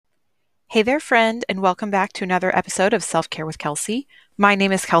Hey there, friend, and welcome back to another episode of Self Care with Kelsey. My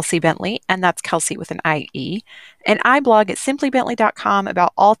name is Kelsey Bentley, and that's Kelsey with an IE, and I blog at simplybentley.com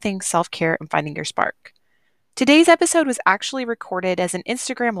about all things self care and finding your spark. Today's episode was actually recorded as an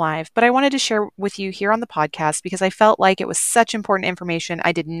Instagram Live, but I wanted to share with you here on the podcast because I felt like it was such important information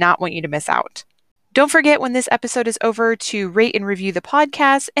I did not want you to miss out. Don't forget when this episode is over to rate and review the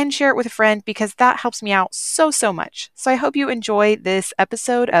podcast and share it with a friend because that helps me out so much. So I hope you enjoy this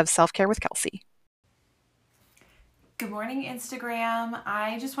episode of Self Care with Kelsey. Good morning, Instagram.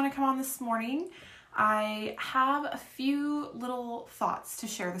 I just want to come on this morning. I have a few little thoughts to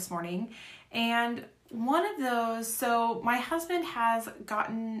share this morning. And one of those, so my husband has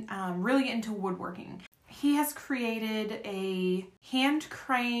gotten really into woodworking. He has created a hand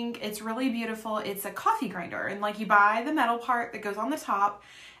crank. It's really beautiful. It's a coffee grinder. And like you buy the metal part that goes on the top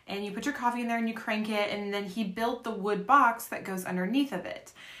and you put your coffee in there and you crank it. And then he built the wood box that goes underneath of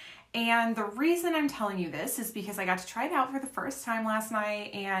it. And the reason I'm telling you this is because I got to try it out for the first time last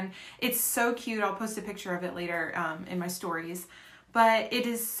night and it's so cute. I'll post a picture of it later in my stories. But it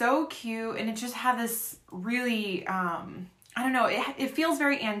is so cute and it just had this really, I don't know, it feels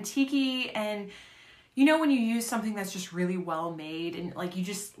very antique-y, and you know when you use something that's just really well made and like you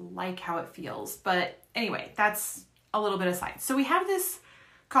just like how it feels. But anyway, that's a little bit aside. So we have this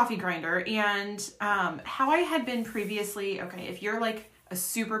coffee grinder, and how I had been previously, okay, if you're like a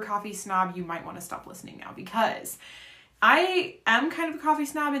super coffee snob, you might want to stop listening now, because I am kind of a coffee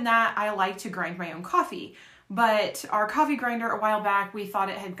snob in that I like to grind my own coffee. But our coffee grinder a while back, we thought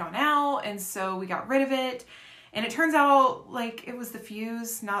it had gone out, and so we got rid of it. And it turns out like it was the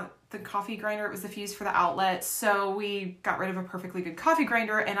fuse, not the coffee grinder. It was the fuse for the outlet. So we got rid of a perfectly good coffee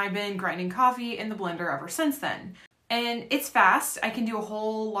grinder, and I've been grinding coffee in the blender ever since then. And it's fast. I can do a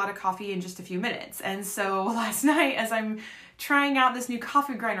whole lot of coffee in just a few minutes. And so last night, as I'm trying out this new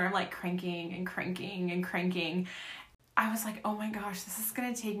coffee grinder, I'm like cranking and cranking and cranking. I was like, oh my gosh, this is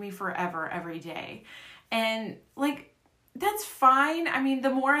gonna take me forever every day. And like, that's fine. I mean, the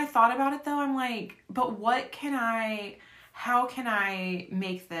more I thought about it though, I'm like, but how can I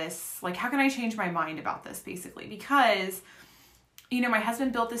make this, like, how can I change my mind about this basically? Because, you know, my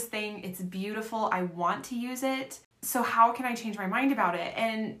husband built this thing. It's beautiful. I want to use it. So how can I change my mind about it?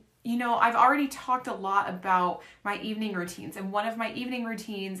 And, you know, I've already talked a lot about my evening routines. And one of my evening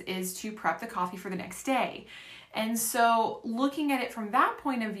routines is to prep the coffee for the next day. And so looking at it from that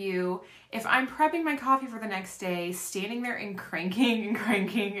point of view, if I'm prepping my coffee for the next day, standing there and cranking and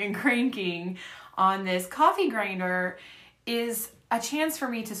cranking and cranking on this coffee grinder is a chance for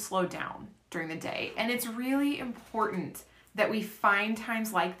me to slow down during the day. And it's really important that we find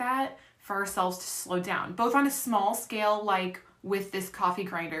times like that for ourselves to slow down, both on a small scale, like with this coffee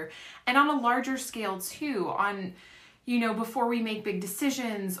grinder, and on a larger scale too, on, you know, before we make big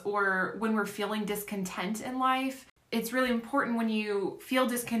decisions or when we're feeling discontent in life. It's really important when you feel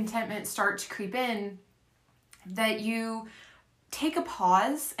discontentment start to creep in that you take a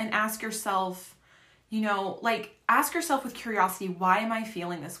pause and ask yourself, you know, like ask yourself with curiosity, why am I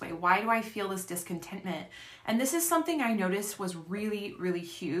feeling this way? Why do I feel this discontentment? And this is something I noticed was really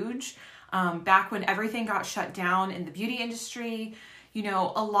huge back when everything got shut down in the beauty industry. You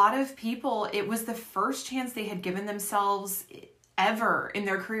know, a lot of people, it was the first chance they had given themselves ever in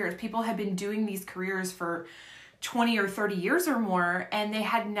their careers. People had been doing these careers for 20 or 30 years or more, and they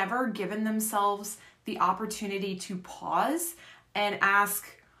had never given themselves the opportunity to pause and ask,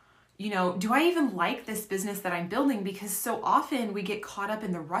 you know, do I even like this business that I'm building? Because so often we get caught up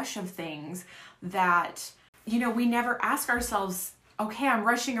in the rush of things that, you know, we never ask ourselves, okay, I'm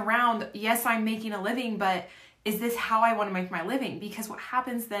rushing around. Yes, I'm making a living, but is this how I want to make my living? Because what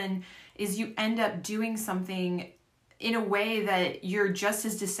happens then is you end up doing something in a way that you're just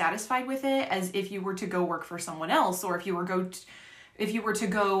as dissatisfied with it as if you were to go work for someone else, or if you were to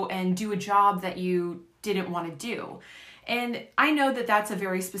go and do a job that you didn't want to do. And I know that that's a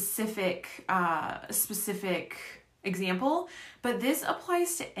very specific example, but this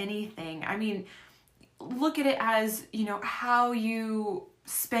applies to anything. I mean, look at it as, you know, how you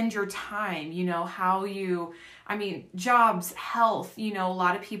spend your time, you know, jobs, health, you know, a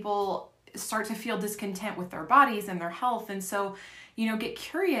lot of people start to feel discontent with their bodies and their health. And so, you know, get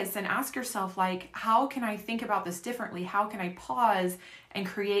curious and ask yourself, like, how can I think about this differently? How can I pause and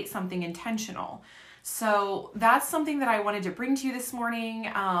create something intentional? So that's something that I wanted to bring to you this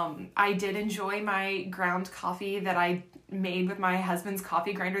morning. I did enjoy my ground coffee that I made with my husband's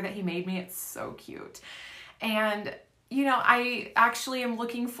coffee grinder that he made me. It's so cute. And I actually am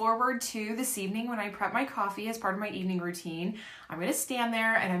looking forward to this evening when I prep my coffee as part of my evening routine. I'm going to stand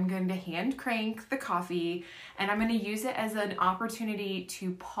there and I'm going to hand crank the coffee, and I'm going to use it as an opportunity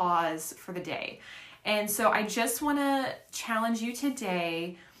to pause for the day. And so I just want to challenge you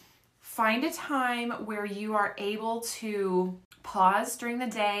today. Find a time where you are able to pause during the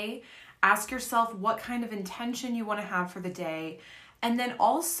day. Ask yourself what kind of intention you want to have for the day. And then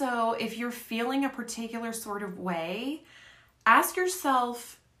also, if you're feeling a particular sort of way, ask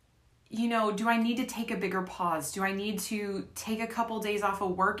yourself, do I need to take a bigger pause? Do I need to take a couple days off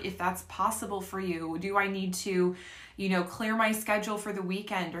of work if that's possible for you? Do I need to, clear my schedule for the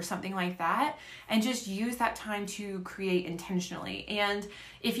weekend or something like that? And just use that time to create intentionally. And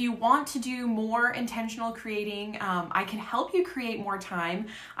if you want to do more intentional creating, I can help you create more time.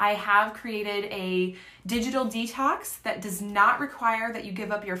 I have created a digital detox that does not require that you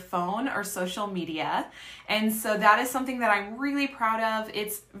give up your phone or social media. And so that is something that I'm really proud of.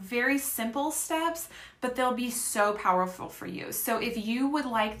 It's very simple steps, but they'll be so powerful for you. So if you would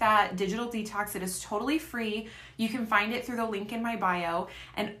like that digital detox, it is totally free. You can find it through the link in my bio.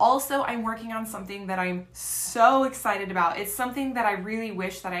 And also, I'm working on something that I'm so excited about. It's something that I really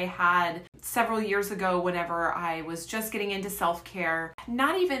wish that I had several years ago whenever I was just getting into self-care.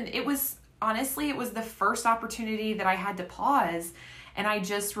 It was the first opportunity that I had to pause. And I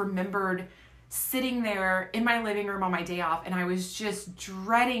just remembered sitting there in my living room on my day off, and I was just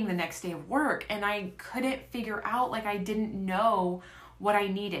dreading the next day of work, and I couldn't figure out, I didn't know what I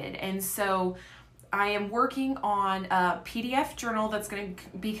needed. And so I am working on a PDF journal that's going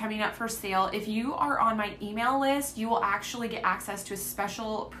to be coming up for sale. If you are on my email list, you will actually get access to a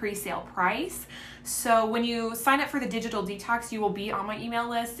special pre-sale price. So when you sign up for the digital detox, you will be on my email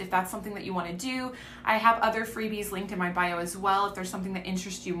list if that's something that you want to do. I have other freebies linked in my bio as well if there's something that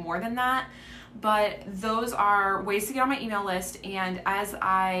interests you more than that. But those are ways to get on my email list. And as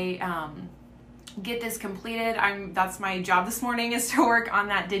I get this completed, that's my job this morning, is to work on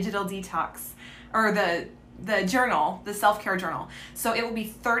that digital detox, or the journal, the self-care journal. So it will be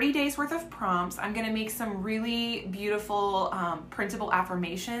 30 days worth of prompts. I'm going to make some really beautiful printable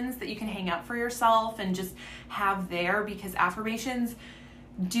affirmations that you can hang up for yourself and just have there, because affirmations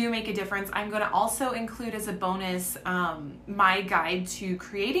do make a difference. I'm going to also include as a bonus my guide to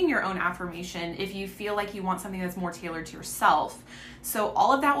creating your own affirmation if you feel like you want something that's more tailored to yourself. So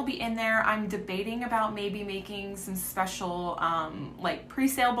all of that will be in there. I'm debating about maybe making some special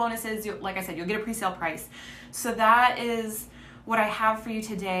pre-sale bonuses. Like I said, you'll get a pre-sale price. So that is what I have for you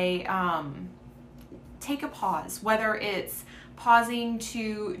today. Take a pause, whether it's pausing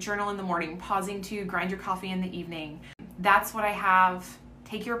to journal in the morning, pausing to grind your coffee in the evening. That's what I have.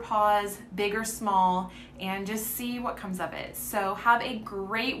 Take your pause, big or small, and just see what comes of it. So have a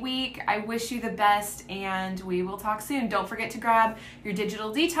great week. I wish you the best, and we will talk soon. Don't forget to grab your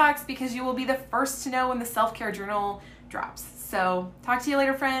digital detox, because you will be the first to know when the self-care journal drops. So talk to you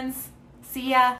later, friends. See ya.